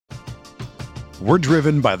We're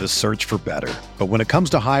driven by the search for better. But when it comes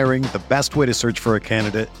to hiring, the best way to search for a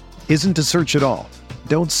candidate isn't to search at all.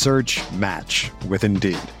 Don't search, match with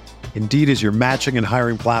Indeed. Indeed is your matching and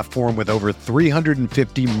hiring platform with over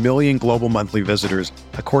 350 million global monthly visitors,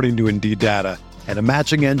 according to Indeed data, and a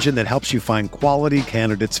matching engine that helps you find quality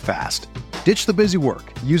candidates fast. Ditch the busy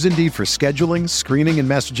work. Use Indeed for scheduling, screening, and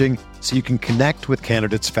messaging so you can connect with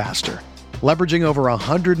candidates faster. Leveraging over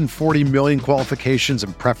 140 million qualifications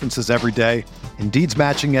and preferences every day, Indeed's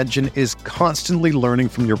matching engine is constantly learning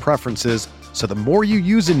from your preferences, so the more you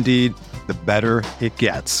use Indeed, the better it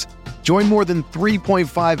gets. Join more than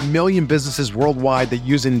 3.5 million businesses worldwide that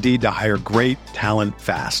use Indeed to hire great talent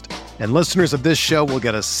fast. And listeners of this show will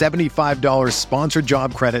get a $75 sponsored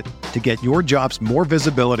job credit to get your jobs more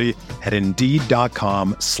visibility at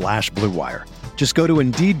Indeed.com/Blue Wire. Just go to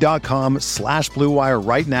Indeed.com/Blue Wire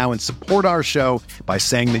right now and support our show by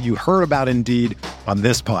saying that you heard about Indeed on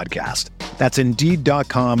this podcast. That's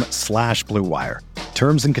Indeed.com/Blue Wire.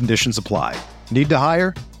 Terms and conditions apply. Need to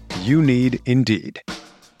hire? You need Indeed.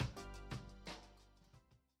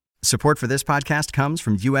 Support for this podcast comes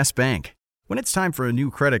from U.S. Bank. When it's time for a new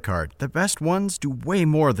credit card, the best ones do way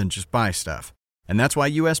more than just buy stuff. And that's why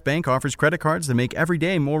U.S. Bank offers credit cards that make every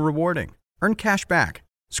day more rewarding. Earn cash back,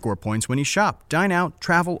 score points when you shop, dine out,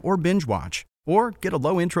 travel, or binge watch, or get a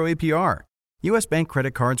low intro APR. U.S. Bank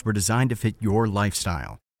credit cards were designed to fit your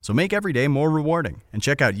lifestyle. So make every day more rewarding and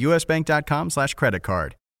check out usbank.com/credit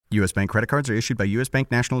card. U.S. Bank credit cards are issued by U.S.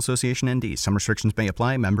 Bank National Association ND. Some restrictions may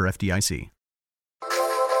apply. Member FDIC.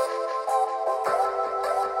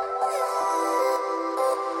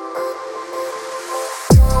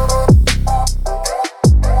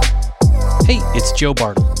 Hey, it's Joe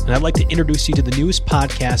Bartle, and I'd like to introduce you to the newest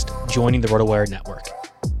podcast joining the RotoWire Network,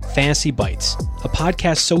 Fantasy Bites, a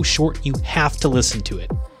podcast so short you have to listen to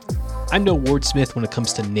it. I'm no wordsmith when it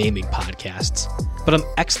comes to naming podcasts, but I'm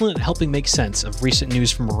excellent at helping make sense of recent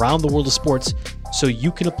news from around the world of sports so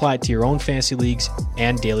you can apply it to your own fantasy leagues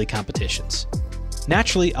and daily competitions.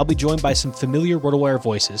 Naturally, I'll be joined by some familiar RotoWire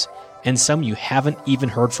voices and some you haven't even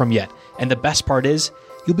heard from yet. And the best part is,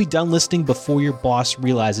 you'll be done listening before your boss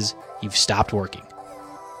realizes you've stopped working.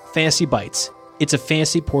 Fantasy Bites. It's a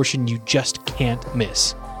fantasy portion you just can't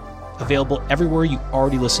miss. Available everywhere you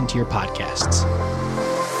already listen to your podcasts.